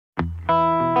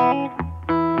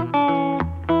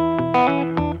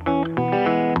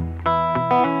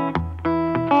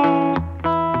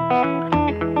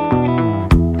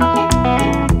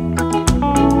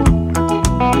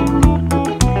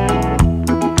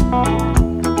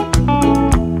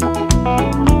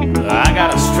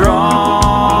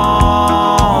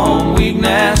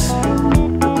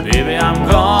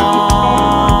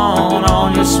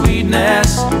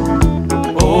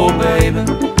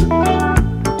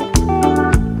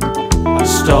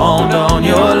on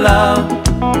your love.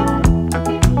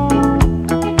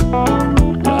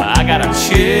 I got a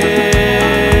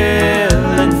chilling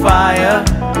fire.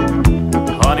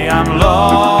 Honey, I'm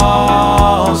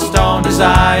lost on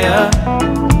desire.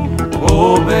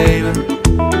 Oh, baby,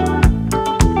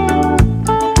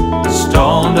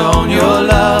 stoned on your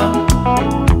love.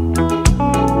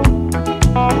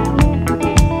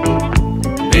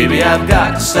 Baby, I've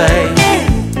got to say,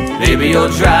 baby, you're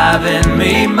driving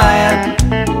me mad.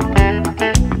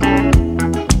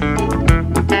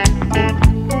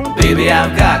 Baby,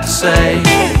 I've got to say,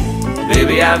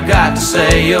 baby, I've got to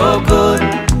say you're good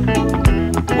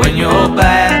when you're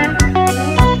bad.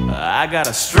 I got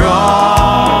a strong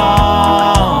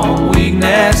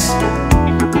weakness.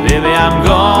 Baby, I'm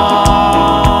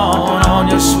gone on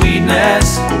your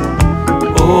sweetness.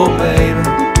 Oh, baby,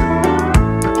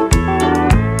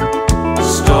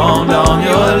 stoned on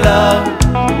your love.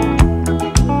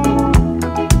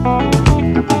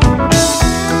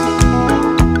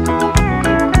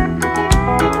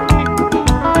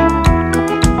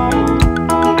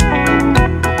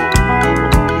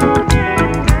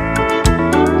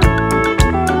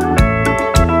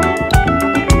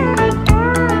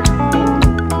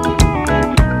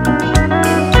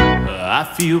 I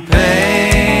feel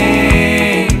painful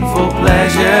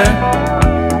pleasure.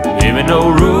 Baby, no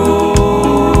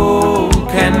rule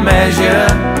can measure.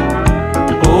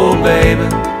 Oh, baby,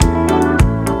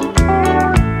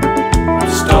 I'm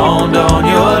stoned on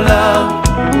your love.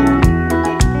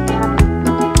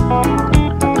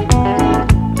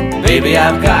 Baby,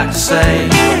 I've got to say,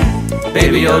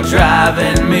 baby, you're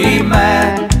driving me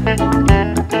mad.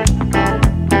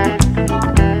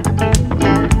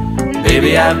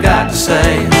 Baby, I've got to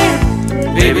say,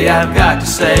 baby, I've got to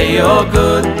say you're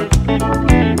good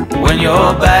when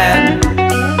you're bad.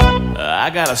 I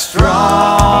got a strong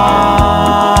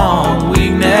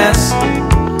weakness.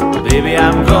 Baby,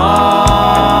 I'm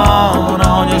gone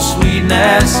on your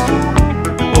sweetness.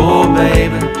 Oh,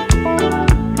 baby,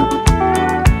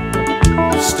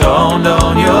 stoned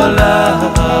on your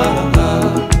love.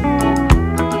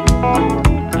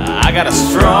 I got a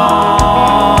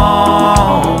strong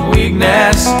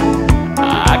weakness.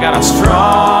 I got a strong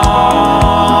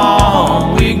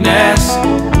weakness.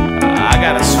 I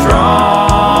got a strong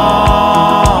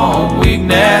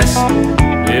weakness.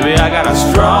 Baby, I got a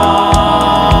strong